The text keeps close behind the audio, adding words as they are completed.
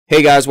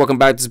Hey guys, welcome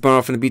back. This is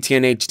Bernard from the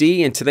BTN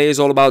HD, and today is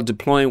all about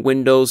deploying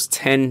Windows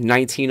 10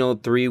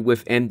 1903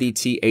 with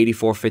MDT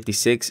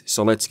 8456.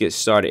 So let's get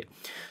started.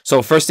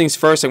 So first things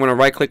first, I'm going to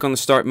right click on the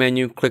start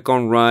menu, click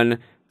on run,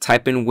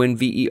 type in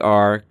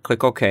WinVer,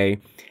 click OK,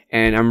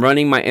 and I'm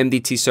running my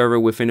MDT server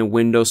within a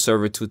Windows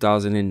Server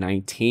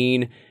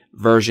 2019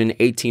 version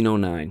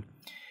 1809.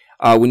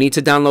 We need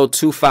to download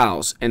 2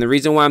 files, and the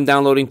reason why I'm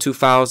downloading 2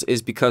 files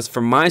is because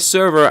for my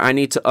server I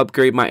need to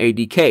upgrade my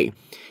ADK.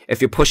 If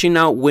you're pushing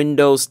out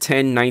Windows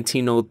 10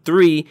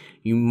 1903,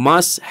 you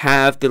must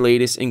have the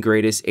latest and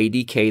greatest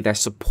ADK that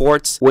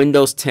supports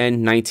Windows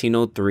 10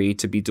 1903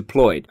 to be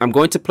deployed. I'm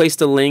going to place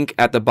the link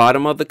at the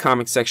bottom of the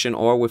comment section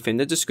or within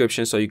the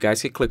description so you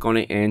guys can click on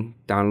it and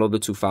download the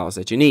 2 files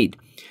that you need.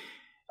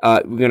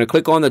 We're going to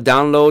click on the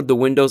download the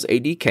Windows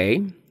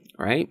ADK.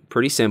 All right,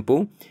 pretty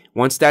simple.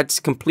 Once that's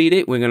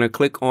completed, we're going to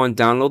click on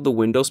download the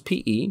Windows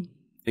PE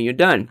and you're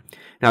done.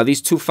 Now these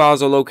 2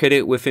 files are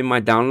located within my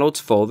downloads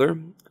folder.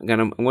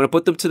 I'm going to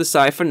put them to the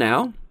side for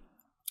now,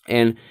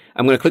 and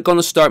I'm going to click on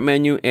the start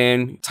menu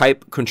and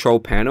type control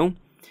panel,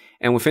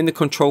 and within the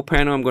control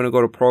panel I'm going to go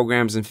to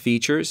programs and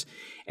features.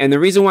 And the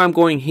reason why I'm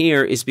going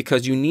here is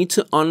because you need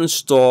to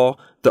uninstall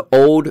the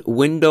old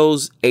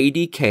Windows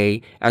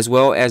ADK as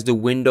well as the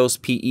Windows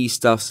PE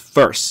stuff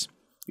first.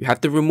 You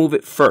have to remove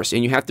it first,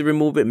 and you have to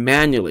remove it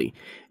manually.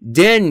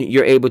 Then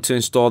you're able to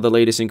install the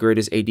latest and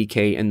greatest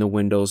ADK and the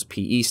Windows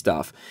PE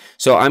stuff.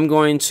 So I'm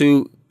going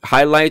to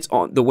highlight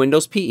on the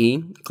Windows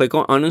PE, click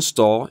on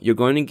uninstall. You're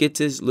going to get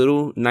this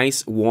little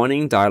nice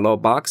warning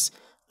dialog box.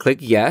 Click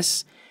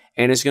yes,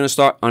 and it's going to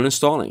start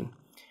uninstalling.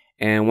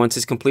 And once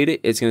it's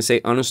completed, it's going to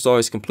say uninstall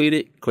is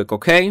completed. Click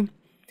OK,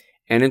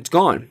 and it's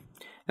gone.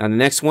 Now the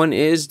next one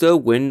is the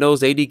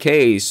Windows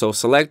ADK. So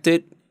select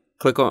it,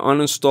 click on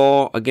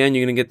uninstall. Again,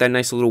 you're going to get that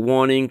nice little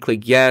warning.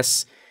 Click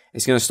yes.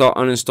 It's going to start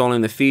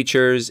uninstalling the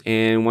features,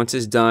 and once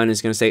it's done,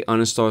 it's going to say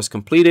uninstall is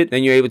completed.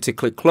 Then you're able to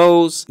click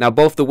close. Now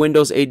both the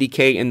Windows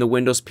ADK and the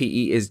Windows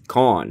PE is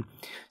gone.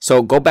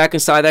 So go back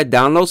inside that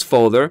downloads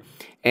folder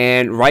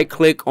and right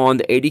click on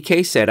the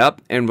ADK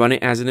setup and run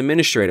it as an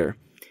administrator.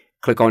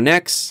 Click on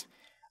next.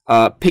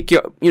 Pick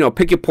your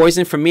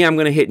poison. For me, I'm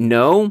going to hit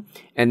no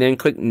and then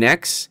click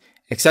next.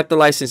 Accept the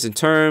license and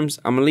terms.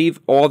 I'm going to leave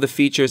all the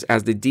features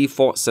as the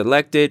default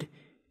selected.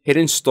 Hit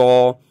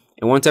install.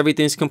 And once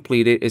everything's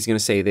completed, it's going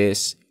to say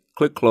this.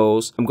 Click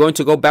close. I'm going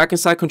to go back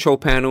inside control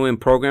panel and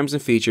programs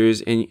and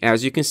features. And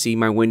as you can see,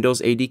 my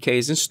Windows ADK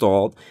is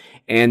installed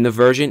and the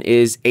version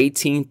is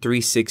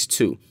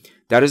 18362.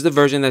 That is the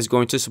version that's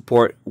going to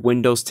support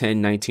Windows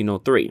 10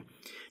 1903.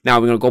 Now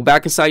we're going to go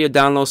back inside your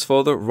downloads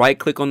folder, right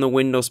click on the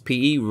Windows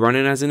PE, run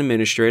it as an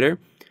administrator.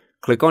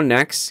 Click on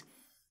next.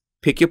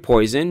 Pick your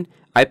poison.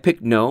 I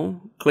picked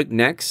no. Click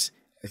next.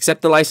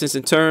 Accept the license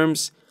and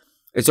terms.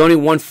 It's only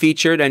one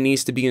feature that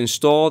needs to be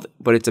installed,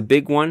 but it's a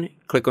big one.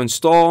 Click on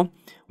install.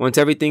 Once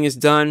everything is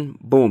done,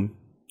 boom,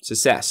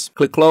 success.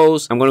 Click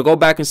close. I'm going to go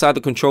back inside the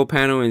control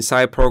panel,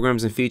 inside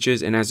programs and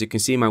features, and as you can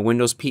see, my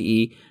Windows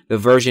PE, the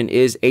version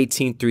is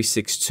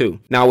 18362.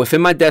 Now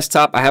within my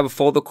desktop, I have a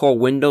folder called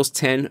Windows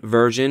 10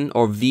 version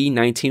or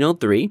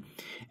V1903.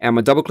 And I'm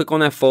going to double click on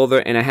that folder,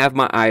 and I have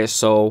my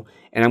ISO,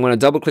 and I'm going to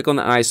double click on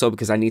the ISO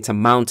because I need to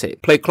mount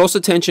it. Pay close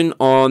attention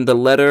on the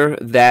letter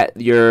that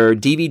your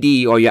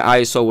DVD or your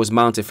ISO was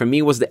mounted. For me,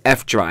 it was the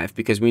F drive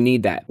because we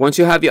need that. Once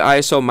you have your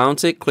ISO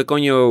mounted, click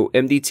on your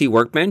MDT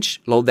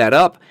workbench, load that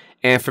up.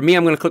 And for me,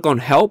 I'm going to click on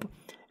help.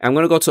 I'm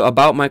going to go to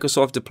About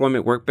Microsoft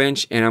Deployment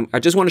Workbench, and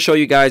I just want to show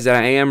you guys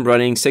that I am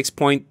running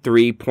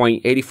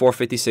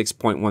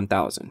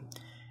 6.3.8456.1000.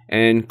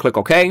 And click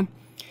OK.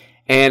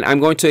 And I'm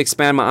going to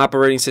expand my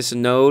operating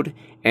system node,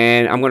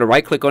 and I'm going to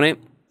right click on it,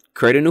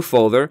 create a new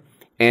folder,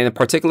 and the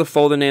particular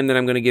folder name that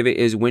I'm going to give it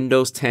is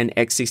Windows 10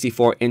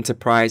 x64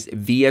 Enterprise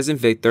V as in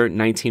Victor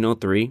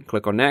 1903.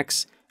 Click on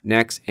next,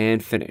 next,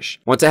 and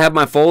finish. Once I have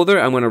my folder,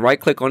 I'm going to right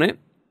click on it,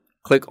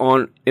 click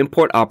on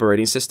Import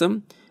Operating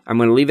System. I'm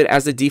going to leave it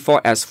as the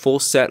default as full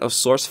set of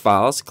source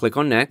files. Click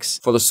on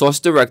next. For the source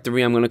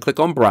directory, I'm going to click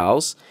on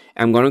browse.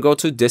 I'm going to go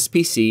to disk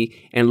PC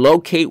and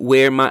locate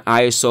where my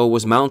ISO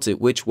was mounted,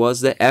 which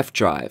was the F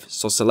drive.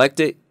 So select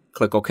it,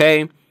 click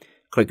OK,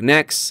 click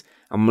next.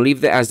 I'm going to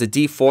leave that as the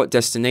default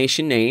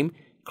destination name.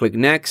 Click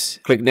next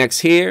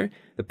here.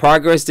 The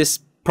this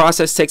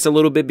process takes a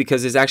little bit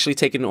because it's actually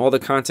taking all the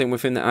content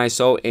within the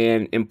ISO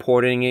and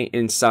importing it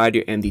inside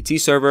your MDT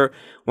server.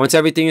 Once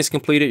everything is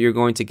completed, you're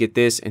going to get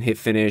this and hit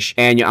finish,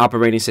 and your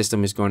operating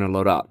system is going to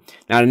load up.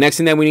 Now, the next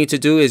thing that we need to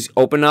do is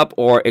open up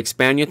or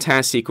expand your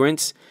task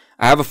sequence.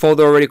 I have a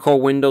folder already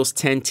called Windows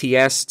 10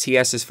 TS.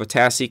 TS is for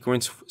task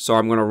sequence, so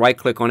I'm going to right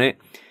click on it,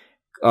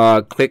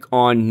 click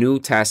on new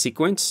task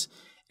sequence,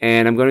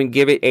 and I'm going to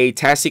give it a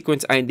task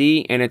sequence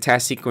ID and a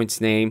task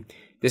sequence name.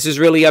 This is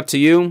really up to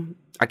you.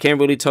 I can't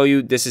really tell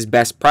you this is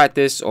best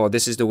practice or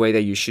this is the way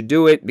that you should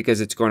do it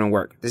because it's going to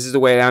work. This is the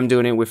way that I'm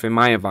doing it within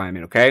my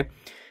environment, okay?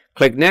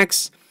 Click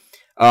next.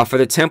 For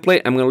the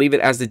template, I'm going to leave it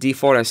as the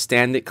default as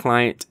standard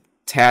client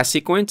task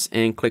sequence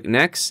and click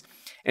next.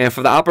 And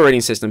for the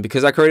operating system,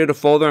 because I created a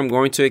folder, I'm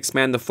going to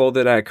expand the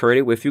folder that I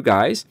created with you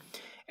guys.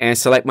 and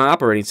select my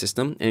operating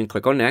system and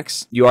click on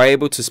next. You are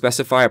able to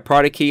specify a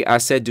product key. I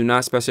said do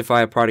not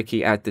specify a product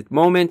key at the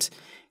moment.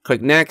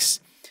 Click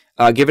next.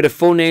 Give it a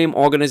full name,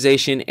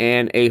 organization,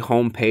 and a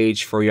home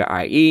page for your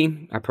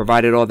IE. I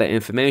provided all that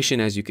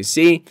information, as you can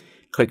see.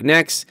 Click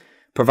next.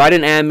 Provide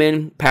an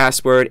admin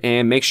password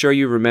and make sure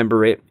you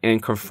remember it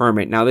and confirm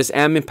it. Now, this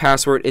admin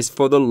password is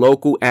for the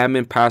local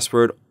admin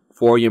password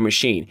for your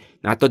machine,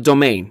 not the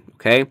domain,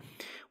 okay?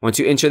 Once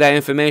you enter that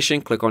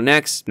information, click on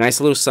next. Nice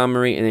little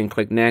summary, and then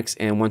click next.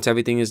 And once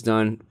everything is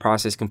done,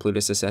 process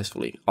completed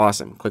successfully.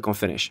 Awesome. Click on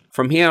finish.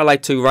 From here, I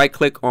like to right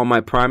click on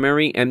my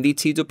primary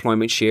MDT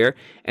deployment share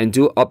and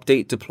do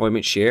update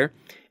deployment share,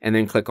 and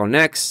then click on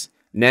next.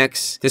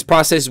 Next. This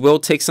process will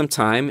take some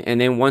time,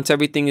 and then once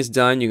everything is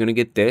done, you're going to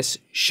get this,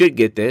 should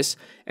get this,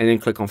 and then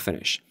click on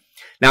finish.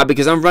 Now,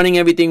 because I'm running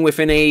everything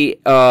within a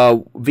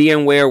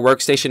VMware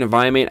workstation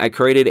environment, I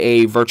created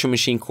a virtual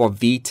machine called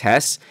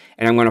vtest,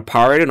 and I'm going to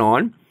power it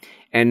on.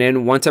 And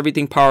then once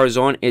everything powers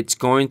on, it's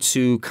going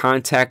to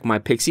contact my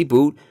Pixie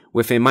boot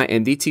within my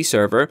MDT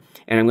server,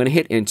 and I'm going to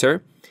hit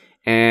enter.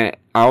 And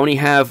I only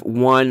have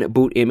one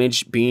boot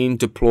image being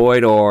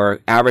deployed or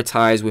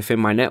advertised within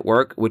my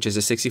network, which is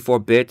a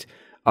 64-bit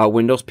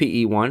Windows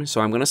PE one.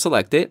 So I'm going to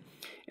select it.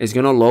 It's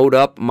going to load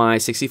up my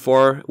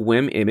 64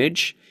 WIM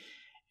image.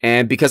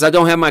 And because I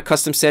don't have my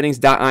custom settings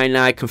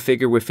 .ini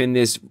configured within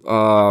this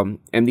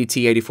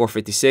MDT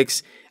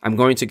 8456, I'm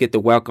going to get the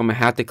welcome. I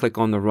have to click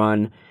on the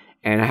run,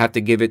 and I have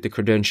to give it the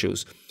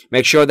credentials.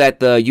 Make sure that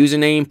the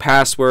username,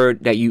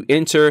 password that you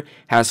enter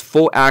has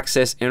full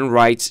access and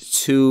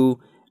rights to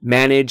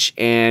manage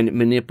and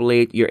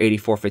manipulate your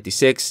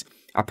 8456.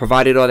 I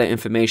provided all that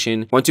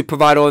information. Once you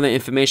provide all the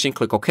information,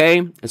 click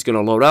OK. It's going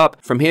to load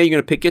up. From here, you're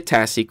going to pick your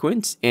task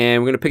sequence,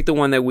 and we're going to pick the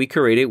one that we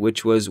created,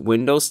 which was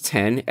Windows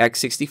 10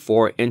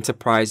 x64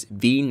 Enterprise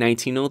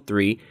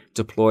v1903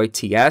 Deploy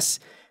TS.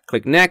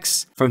 Click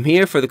next. From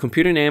here, for the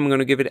computer name, I'm going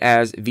to give it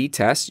as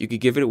vtest. You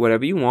could give it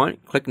whatever you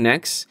want. Click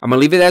next. I'm going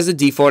to leave it as the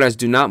default as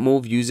do not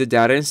move user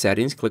data and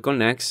settings. Click on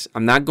next.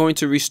 I'm not going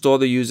to restore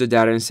the user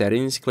data and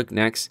settings. Click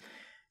next.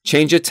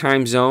 Change your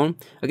time zone.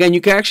 Again, you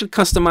can actually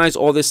customize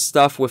all this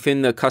stuff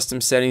within the custom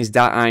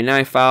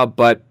settings.ini file,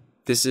 but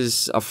this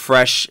is a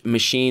fresh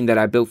machine that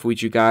I built for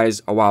you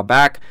guys a while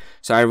back,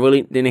 so I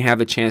really didn't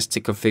have a chance to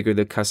configure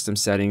the custom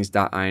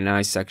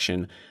settings.ini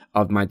section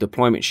of my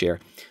deployment share.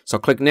 So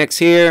click next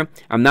here.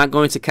 I'm not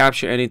going to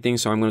capture anything,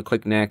 so I'm going to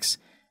click next,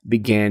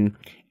 begin,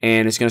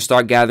 and it's going to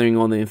start gathering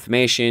all the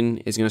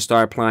information. It's going to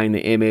start applying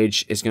the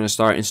image. It's going to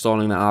start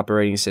installing the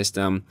operating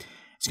system.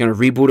 It's going to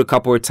reboot a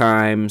couple of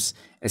times.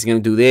 It's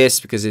going to do this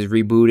because it's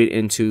rebooted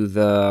into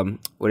the,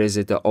 what is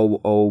it, the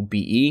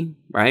OOBE,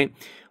 right?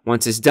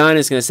 Once it's done,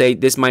 it's going to say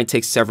this might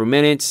take several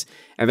minutes.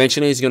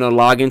 Eventually, it's going to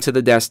log into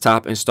the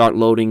desktop and start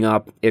loading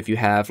up if you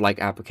have like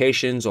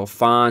applications or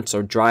fonts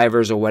or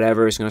drivers or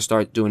whatever. It's going to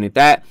start doing it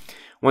that.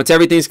 Once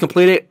everything's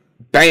completed,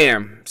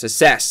 bam,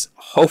 success.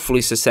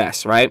 Hopefully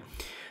success, right?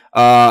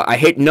 I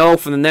hit no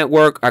from the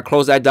network. I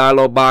close that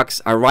dialog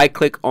box. I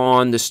right-click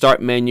on the start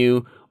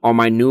menu on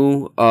my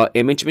new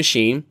image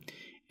machine,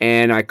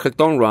 and I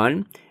clicked on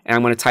run, and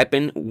I'm going to type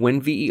in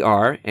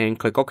WinVer and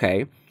click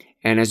OK.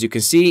 And as you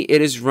can see, it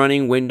is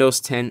running Windows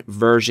 10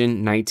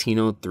 version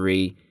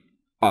 1903.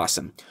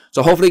 Awesome.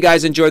 So hopefully you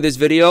guys enjoyed this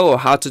video on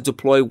how to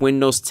deploy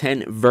Windows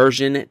 10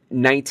 version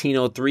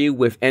 1903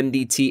 with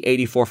MDT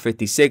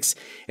 8456.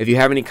 If you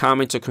have any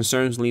comments or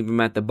concerns, leave them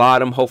at the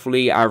bottom.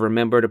 Hopefully I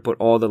remember to put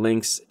all the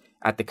links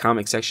at the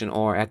comment section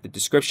or at the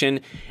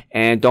description.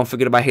 And don't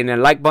forget about hitting that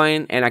like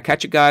button, and I'll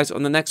catch you guys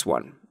on the next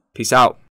one. Peace out.